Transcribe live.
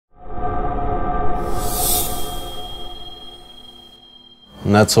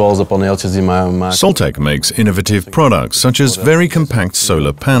Soltech makes innovative products such as very compact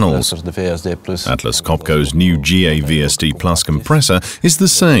solar panels. Atlas Copco's new GA VSD Plus compressor is the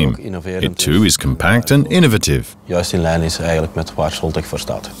same. It too is compact and innovative.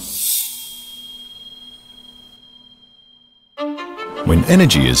 When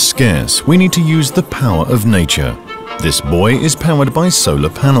energy is scarce, we need to use the power of nature. This boy is powered by solar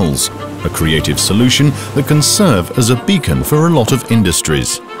panels, a creative solution that can serve as a beacon for a lot of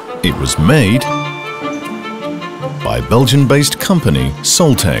industries. It was made by Belgian-based company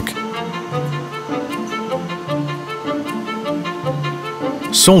Soltech.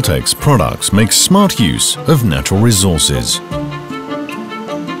 Soltech's products make smart use of natural resources.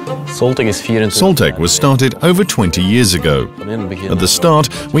 Soltech was started over 20 years ago. At the start,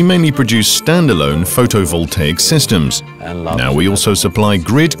 we mainly produced standalone photovoltaic systems. Now we also supply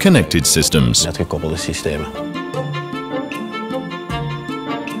grid-connected systems.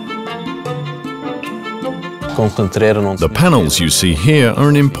 The panels you see here are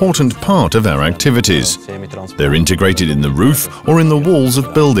an important part of our activities. They're integrated in the roof or in the walls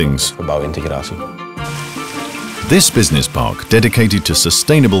of buildings. This business park, dedicated to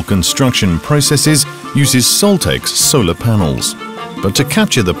sustainable construction processes, uses Soltech's solar panels. But to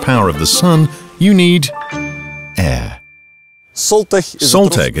capture the power of the sun, you need air.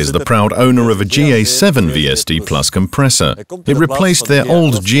 Soltech is the proud owner of a GA VSD Plus compressor. It replaced their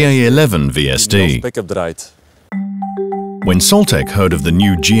old GA 11 VSD. When Soltech heard of the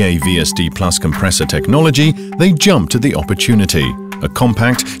new GA VSD Plus compressor technology, they jumped at the opportunity. A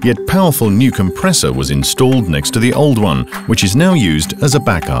compact yet powerful new compressor was installed next to the old one, which is now used as a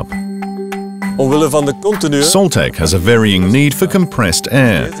backup. Soltech has a varying need for compressed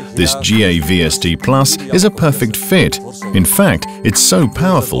air. This GA VSD Plus is a perfect fit. In fact, it's so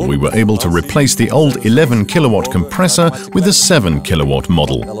powerful we were able to replace the old 11 kilowatt compressor with a 7 kilowatt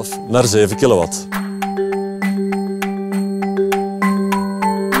model.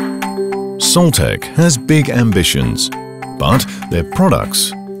 Soltech has big ambitions, but their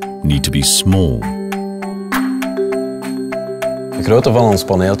products need to be small.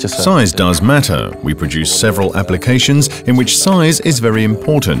 Size does matter. We produce several applications in which size is very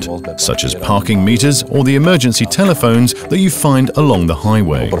important, such as parking meters or the emergency telephones that you find along the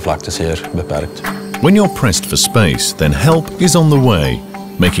highway. When you're pressed for space, then help is on the way.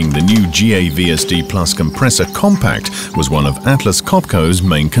 Making the new GA VSD Plus compressor compact was one of Atlas Copco's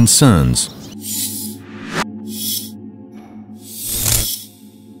main concerns.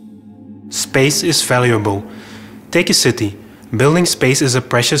 Space is valuable. Take a city. Building space is a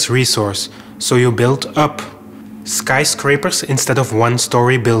precious resource, so you build up. Skyscrapers instead of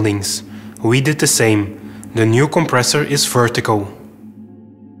one-story buildings. We did the same. The new compressor is vertical.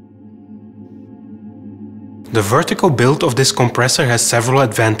 The vertical build of this compressor has several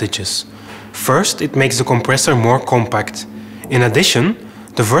advantages. First, it makes the compressor more compact. In addition,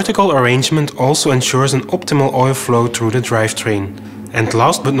 the vertical arrangement also ensures an optimal oil flow through the drivetrain. And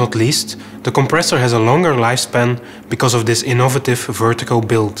last but not least, the compressor has a longer lifespan because of this innovative vertical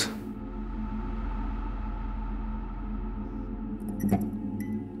build.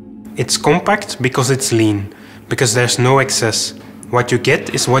 It's compact because it's lean, because there's no excess. What you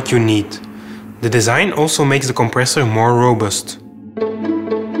get is what you need. The design also makes the compressor more robust.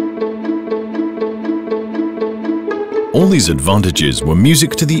 All these advantages were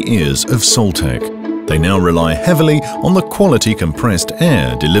music to the ears of Soltech. They now rely heavily on the quality compressed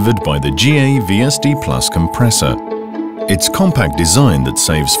air delivered by the GA VSD Plus compressor. Its compact design that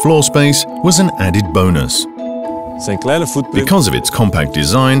saves floor space was an added bonus. Because of its compact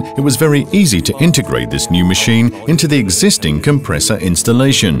design, it was very easy to integrate this new machine into the existing compressor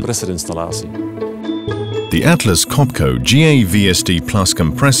installation. The Atlas Copco GA VSD Plus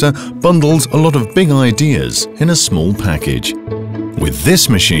compressor bundles a lot of big ideas in a small package. With this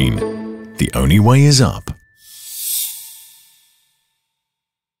machine, the only way is up.